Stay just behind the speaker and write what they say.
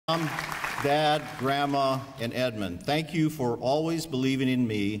Dad, Grandma, and Edmund, thank you for always believing in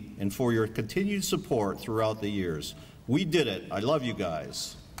me and for your continued support throughout the years. We did it. I love you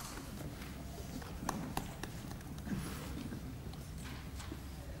guys.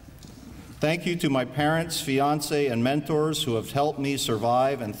 Thank you to my parents, fiance, and mentors who have helped me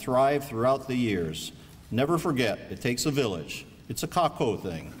survive and thrive throughout the years. Never forget, it takes a village. It's a Kako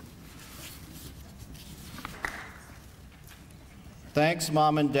thing. Thanks,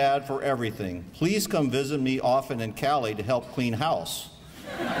 Mom and Dad, for everything. Please come visit me often in Cali to help clean house.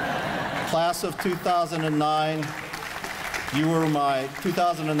 Class of 2009,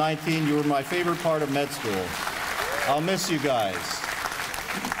 2019, you were my favorite part of med school. I'll miss you guys.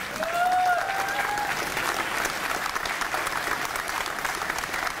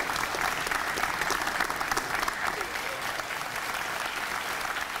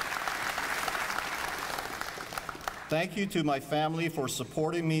 Thank you to my family for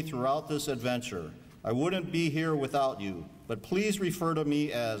supporting me throughout this adventure. I wouldn't be here without you, but please refer to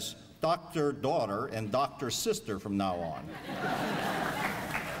me as Dr. Daughter and Dr. Sister from now on.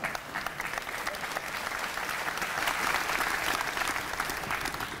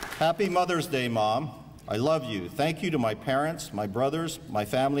 Happy Mother's Day, Mom. I love you. Thank you to my parents, my brothers, my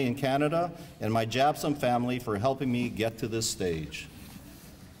family in Canada, and my JABSOM family for helping me get to this stage.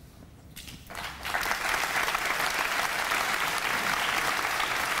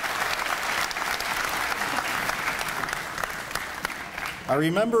 I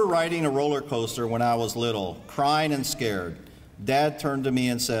remember riding a roller coaster when I was little, crying and scared. Dad turned to me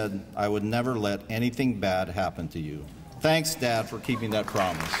and said, I would never let anything bad happen to you. Thanks, Dad, for keeping that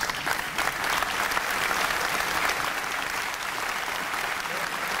promise.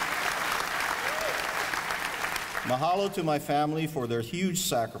 Mahalo to my family for their huge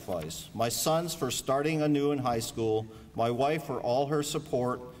sacrifice, my sons for starting anew in high school, my wife for all her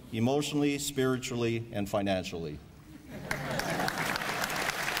support, emotionally, spiritually, and financially.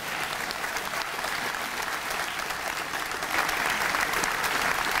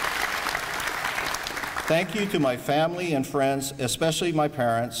 Thank you to my family and friends, especially my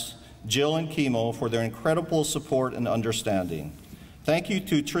parents, Jill and Kimo, for their incredible support and understanding. Thank you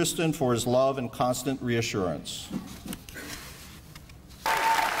to Tristan for his love and constant reassurance.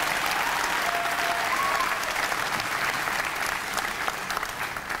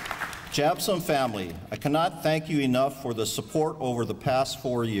 JABSOM family, I cannot thank you enough for the support over the past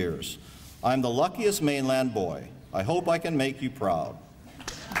 4 years. I'm the luckiest mainland boy. I hope I can make you proud.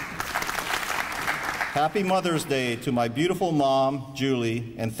 Happy Mother's Day to my beautiful mom,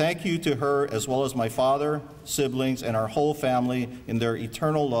 Julie, and thank you to her as well as my father, siblings, and our whole family in their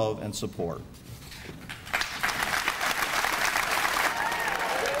eternal love and support.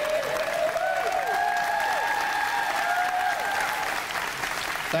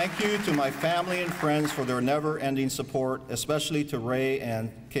 Thank you to my family and friends for their never-ending support, especially to Ray and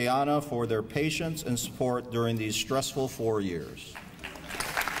Keana for their patience and support during these stressful 4 years.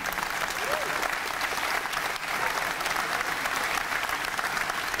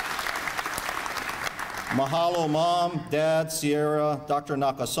 Mahalo, Mom, Dad, Sierra, Dr.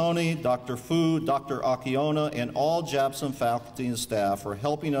 Nakasone, Dr. Fu, Dr. Akiona, and all JABSOM faculty and staff for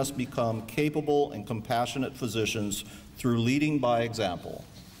helping us become capable and compassionate physicians through leading by example.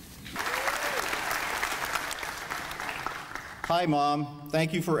 Hi, Mom.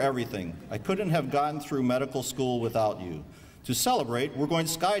 Thank you for everything. I couldn't have gotten through medical school without you. To celebrate, we're going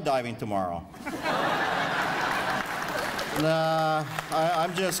skydiving tomorrow. Nah,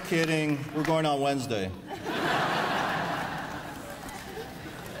 I'm just kidding. We're going on Wednesday.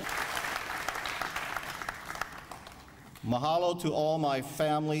 Mahalo to all my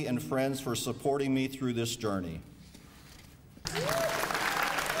family and friends for supporting me through this journey.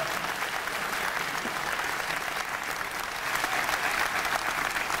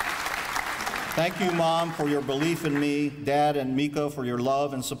 Thank you, Mom, for your belief in me, Dad and Mika for your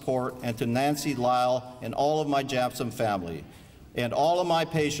love and support, and to Nancy, Lyle, and all of my JABSOM family, and all of my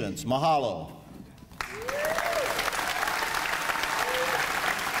patients. Mahalo.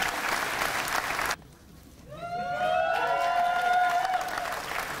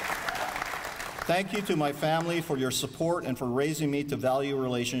 Thank you to my family for your support and for raising me to value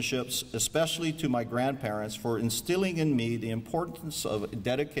relationships, especially to my grandparents for instilling in me the importance of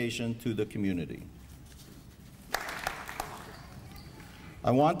dedication to the community.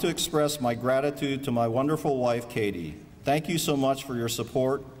 I want to express my gratitude to my wonderful wife, Katie. Thank you so much for your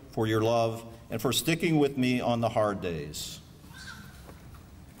support, for your love, and for sticking with me on the hard days.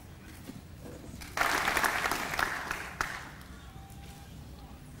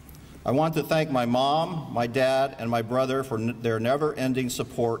 I want to thank my mom, my dad, and my brother for their never-ending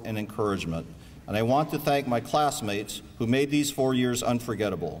support and encouragement. And I want to thank my classmates who made these 4 years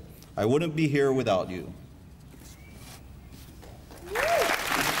unforgettable. I wouldn't be here without you.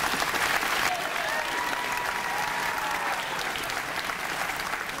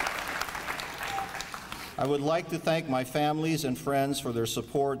 I would like to thank my families and friends for their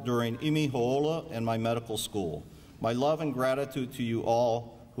support during Imi Ho'ola and my medical school. My love and gratitude to you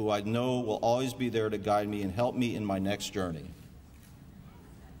all, who I know will always be there to guide me and help me in my next journey.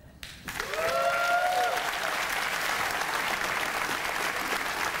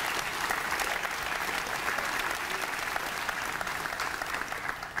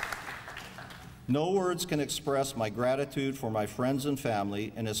 No words can express my gratitude for my friends and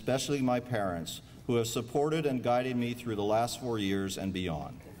family, and especially my parents, who have supported and guided me through the last 4 years and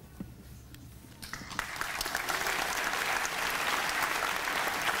beyond.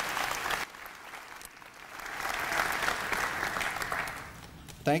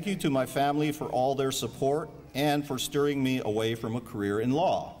 Thank you to my family for all their support and for steering me away from a career in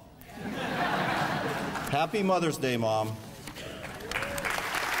law. Happy Mother's Day, Mom.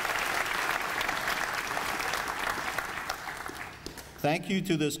 Thank you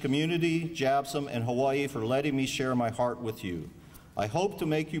to this community, JABSOM, and Hawaii for letting me share my heart with you. I hope to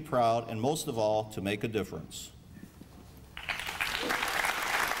make you proud and most of all, to make a difference.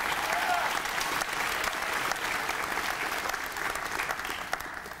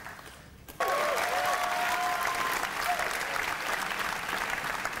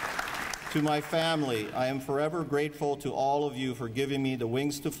 To my family, I am forever grateful to all of you for giving me the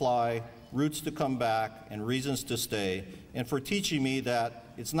wings to fly, roots to come back, and reasons to stay, and for teaching me that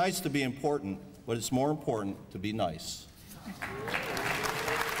it's nice to be important, but it's more important to be nice.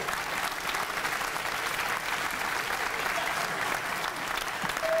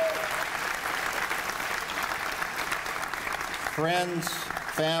 Friends,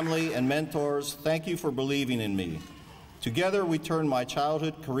 family, and mentors, thank you for believing in me. Together, we turned my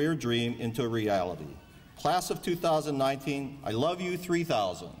childhood career dream into a reality. Class of 2019, I love you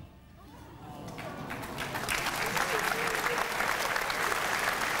 3,000.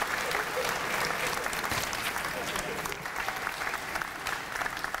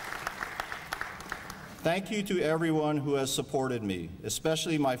 Thank you to everyone who has supported me,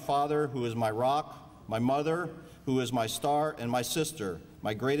 especially my father, who is my rock, my mother, who is my star, and my sister,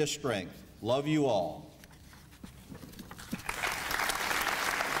 my greatest strength. Love you all.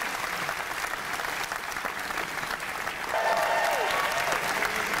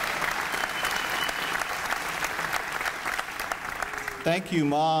 Thank you,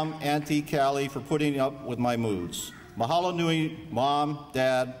 Mom, Auntie Callie, for putting up with my moods. Mahalo nui, Mom,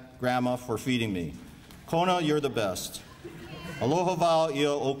 Dad, Grandma, for feeding me. Kona, you're the best. Aloha wau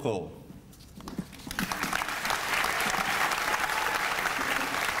ia oko.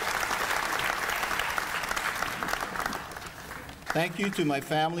 Thank you to my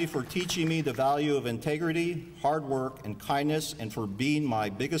family for teaching me the value of integrity, hard work, and kindness, and for being my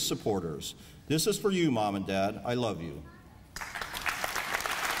biggest supporters. This is for you, Mom and Dad. I love you.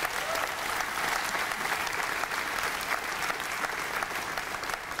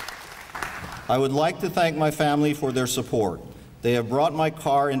 I would like to thank my family for their support. They have brought my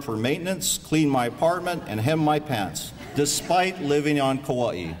car in for maintenance, cleaned my apartment, and hemmed my pants, despite living on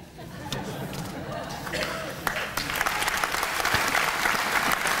Kauai.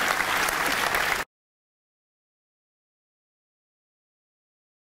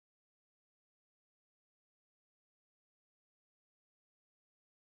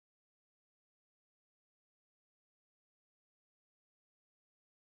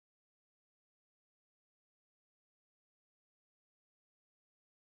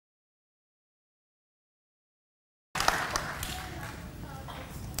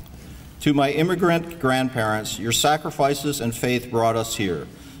 To my immigrant grandparents, your sacrifices and faith brought us here.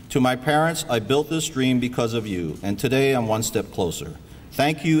 To my parents, I built this dream because of you, and today I'm one step closer.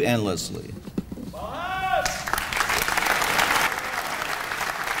 Thank you endlessly.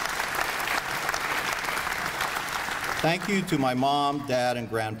 Thank you to my mom, dad, and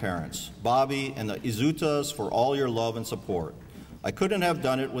grandparents, Bobby and the Izutas, for all your love and support. I couldn't have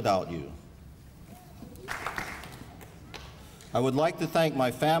done it without you. I would like to thank my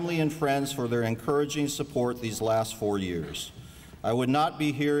family and friends for their encouraging support these last 4 years. I would not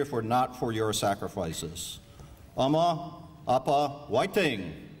be here if it were not for your sacrifices. Ama, Apa,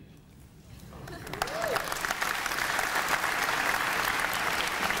 Waiting.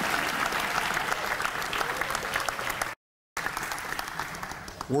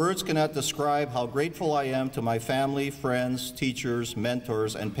 Words cannot describe how grateful I am to my family, friends, teachers,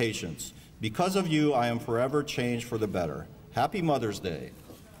 mentors, and patients. Because of you, I am forever changed for the better. Happy Mother's Day.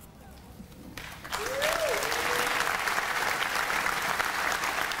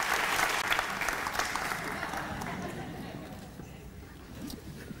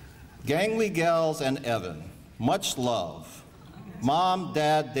 Gangly Gals and Evan, much love. Mom,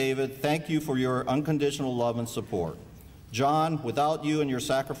 Dad, David, thank you for your unconditional love and support. John, without you and your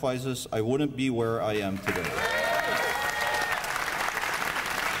sacrifices, I wouldn't be where I am today.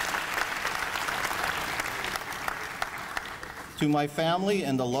 To my family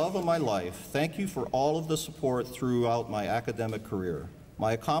and the love of my life, thank you for all of the support throughout my academic career.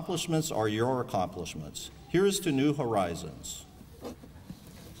 My accomplishments are your accomplishments. Here's to new horizons.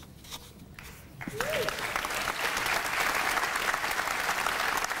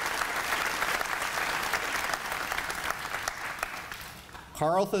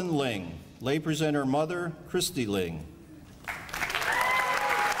 Carlton Ling, lay presenter mother, Christy Ling.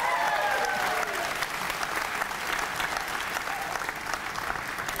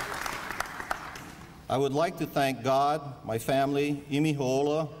 I would like to thank God, my family,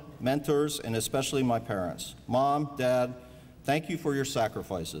 Imihola, mentors, and especially my parents. Mom, Dad, thank you for your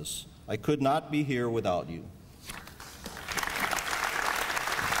sacrifices. I could not be here without you.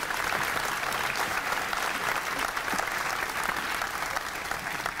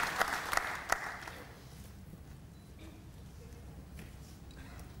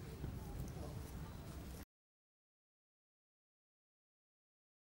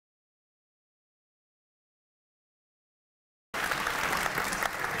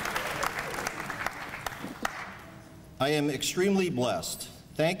 I am extremely blessed.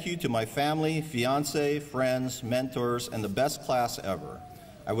 Thank you to my family, fiance, friends, mentors, and the best class ever.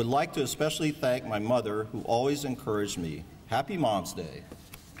 I would like to especially thank my mother, who always encouraged me. Happy Mom's Day.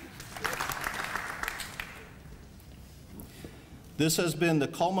 This has been the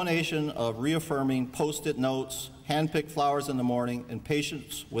culmination of reaffirming Post-it notes, hand-picked flowers in the morning, and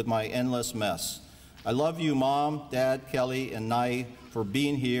patience with my endless mess. I love you, Mom, Dad, Kelly, and Nai, for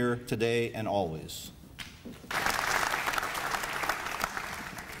being here today and always.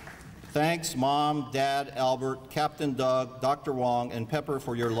 Thanks, Mom, Dad, Albert, Captain Doug, Dr. Wong, and Pepper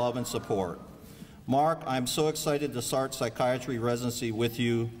for your love and support. Mark, I'm so excited to start psychiatry residency with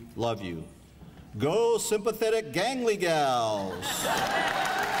you. Love you. Go sympathetic gangly gals.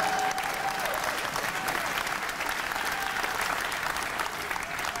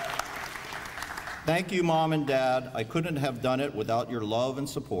 Thank you, Mom and Dad. I couldn't have done it without your love and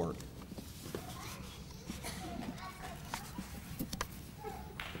support.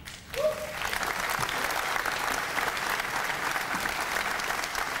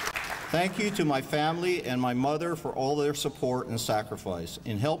 Thank you to my family and my mother for all their support and sacrifice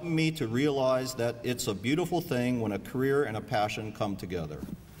in helping me to realize that it's a beautiful thing when a career and a passion come together.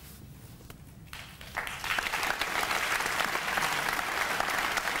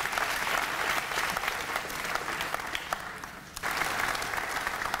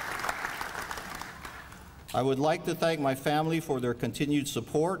 I would like to thank my family for their continued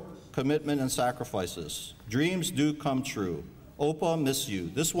support, commitment, and sacrifices. Dreams do come true. Opa, miss you.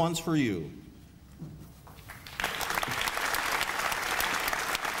 This one's for you.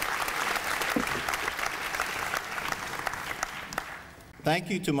 Thank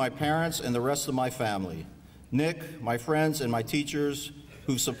you to my parents and the rest of my family. Nick, my friends, and my teachers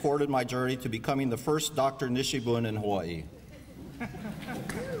who've supported my journey to becoming the first Dr. Nishibun in Hawaii.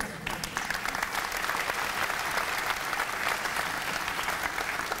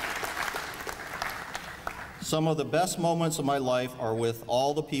 Some of the best moments of my life are with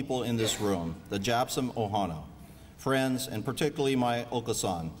all the people in this room, the JABSOM Ohana, friends, and particularly my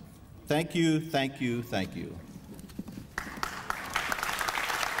Okasan. Thank you, thank you, thank you.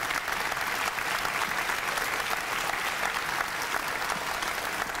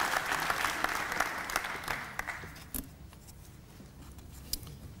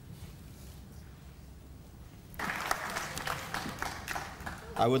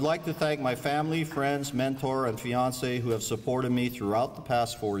 I would like to thank my family, friends, mentor, and fiance who have supported me throughout the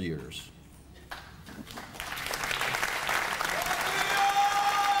past 4 years.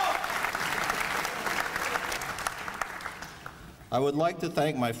 I would like to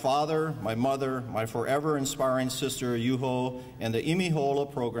thank my father, my mother, my forever inspiring sister, Yuho, and the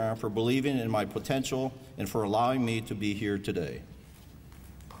Imihola program for believing in my potential and for allowing me to be here today.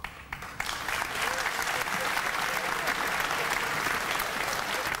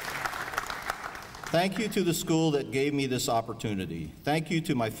 Thank you to the school that gave me this opportunity. Thank you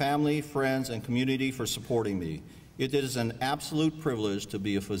to my family, friends, and community for supporting me. It is an absolute privilege to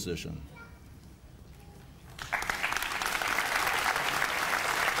be a physician.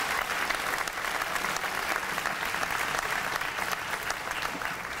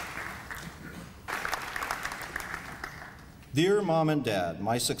 Dear Mom and Dad,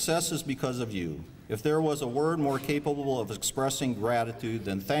 my success is because of you. If there was a word more capable of expressing gratitude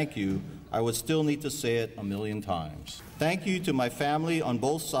than thank you, I would still need to say it 1,000,000 times. Thank you to my family on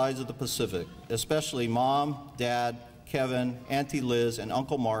both sides of the Pacific, especially Mom, Dad, Kevin, Auntie Liz, and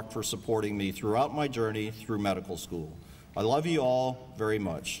Uncle Mark for supporting me throughout my journey through medical school. I love you all very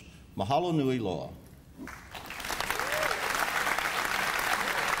much. Mahalo nui loa.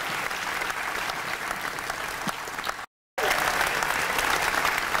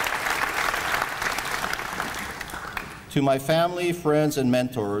 To my family, friends, and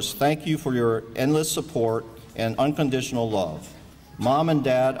mentors, thank you for your endless support and unconditional love. Mom and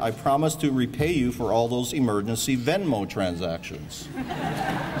Dad, I promise to repay you for all those emergency Venmo transactions.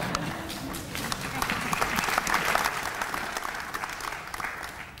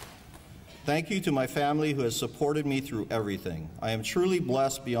 Thank you to my family who has supported me through everything. I am truly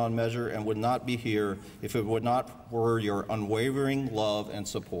blessed beyond measure and would not be here if it would not were your unwavering love and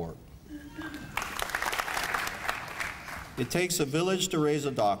support. It takes a village to raise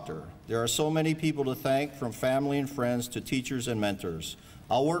a doctor. There are so many people to thank, from family and friends to teachers and mentors.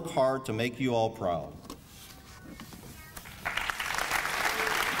 I'll work hard to make you all proud.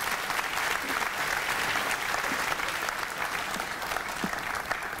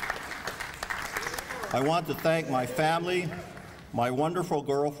 I want to thank my family, my wonderful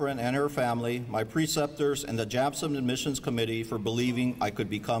girlfriend and her family, my preceptors, and the JABSOM Admissions Committee for believing I could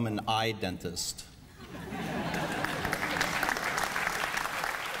become an eye dentist.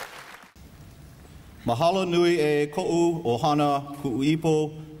 Mahalo nui e ko'u ohana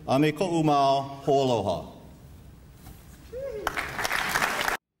ku'uipo a me ko'u mau ho'aloha.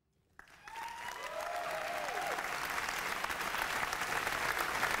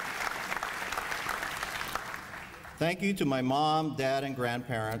 Thank you to my mom, dad, and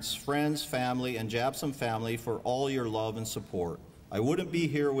grandparents, friends, family, and JABSOM family for all your love and support. I wouldn't be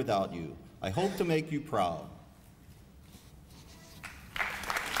here without you. I hope to make you proud.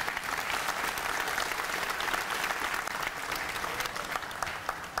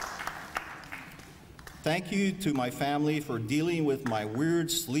 Thank you to my family for dealing with my weird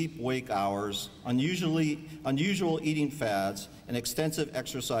sleep-wake hours, unusual eating fads, and extensive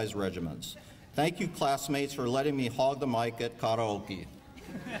exercise regimens. Thank you, classmates, for letting me hog the mic at karaoke.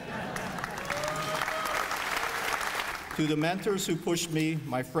 To the mentors who pushed me,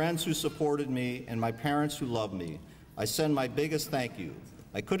 my friends who supported me, and my parents who loved me, I send my biggest thank you.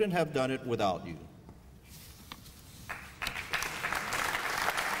 I couldn't have done it without you.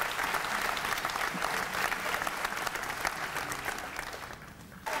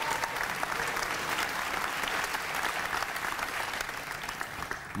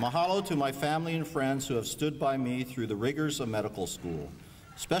 Mahalo to my family and friends who have stood by me through the rigors of medical school.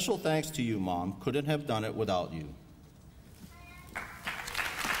 Special thanks to you, Mom. Couldn't have done it without you.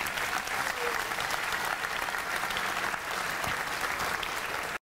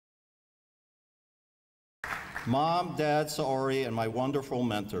 Mom, Dad, Saori, and my wonderful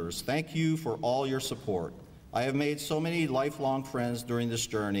mentors, thank you for all your support. I have made so many lifelong friends during this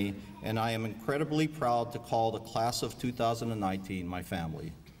journey, and I am incredibly proud to call the class of 2019 my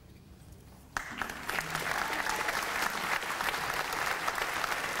family.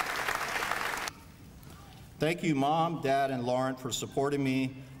 Thank you, Mom, Dad, and Lauren for supporting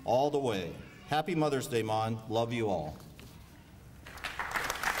me all the way. Happy Mother's Day, Mom. Love you all.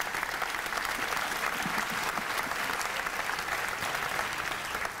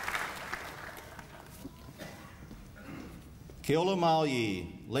 Keola Mauyi,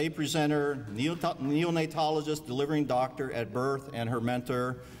 lay presenter, neonatologist, delivering doctor at birth, and her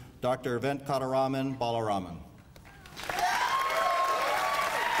mentor, Dr. Venkataraman Balaraman.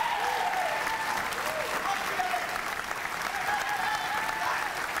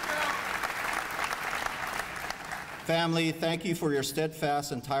 Family, thank you for your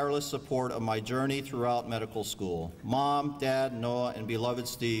steadfast and tireless support of my journey throughout medical school. Mom, Dad, Noah, and beloved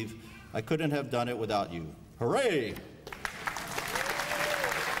Steve, I couldn't have done it without you. Hooray!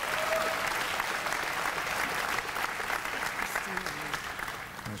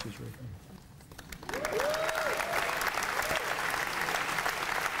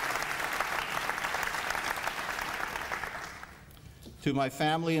 To my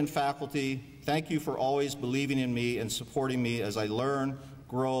family and faculty, thank you for always believing in me and supporting me as I learn,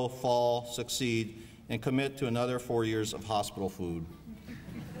 grow, fall, succeed, and commit to another 4 years of hospital food.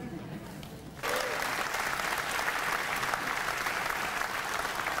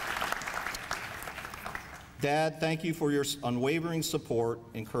 Dad, thank you for your unwavering support,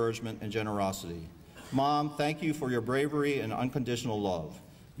 encouragement, and generosity. Mom, thank you for your bravery and unconditional love.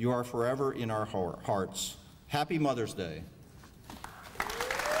 You are forever in our hearts. Happy Mother's Day.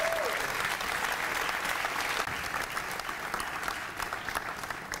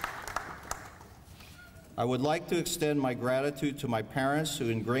 I would like to extend my gratitude to my parents who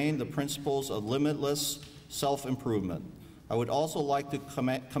ingrained the principles of limitless self-improvement. I would also like to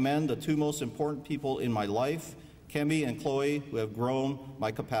commend the two most important people in my life, Kemi and Chloe, who have grown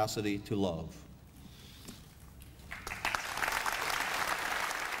my capacity to love.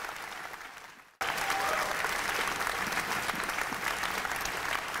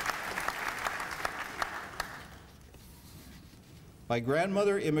 My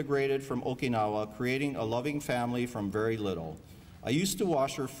grandmother immigrated from Okinawa, creating a loving family from very little. I used to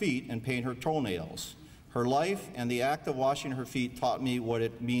wash her feet and paint her toenails. Her life and the act of washing her feet taught me what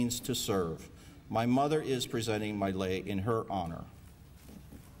it means to serve. My mother is presenting my lei in her honor.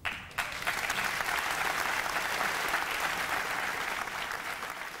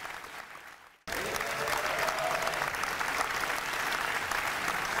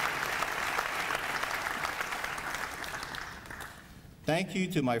 Thank you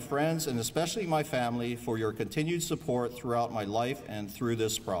to my friends and especially my family for your continued support throughout my life and through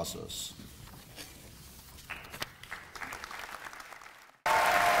this process.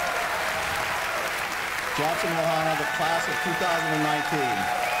 JABSOM Ohana, the class of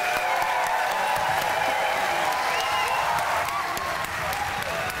 2019.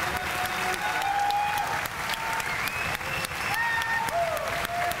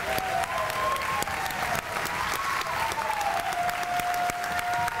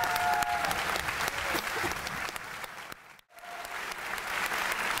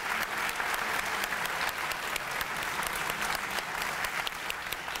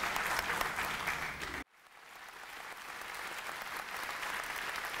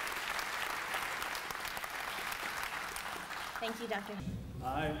 Thank you, Dr.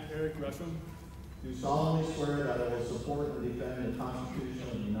 I, Eric Rusham, Do solemnly swear that I will support and defend the Constitution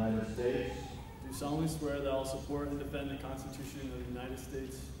of the United States do solemnly swear that I will support and defend the Constitution of the United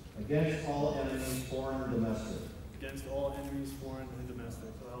States against all enemies, foreign and domestic, against all enemies, foreign and domestic.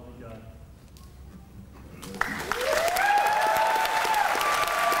 So help me God.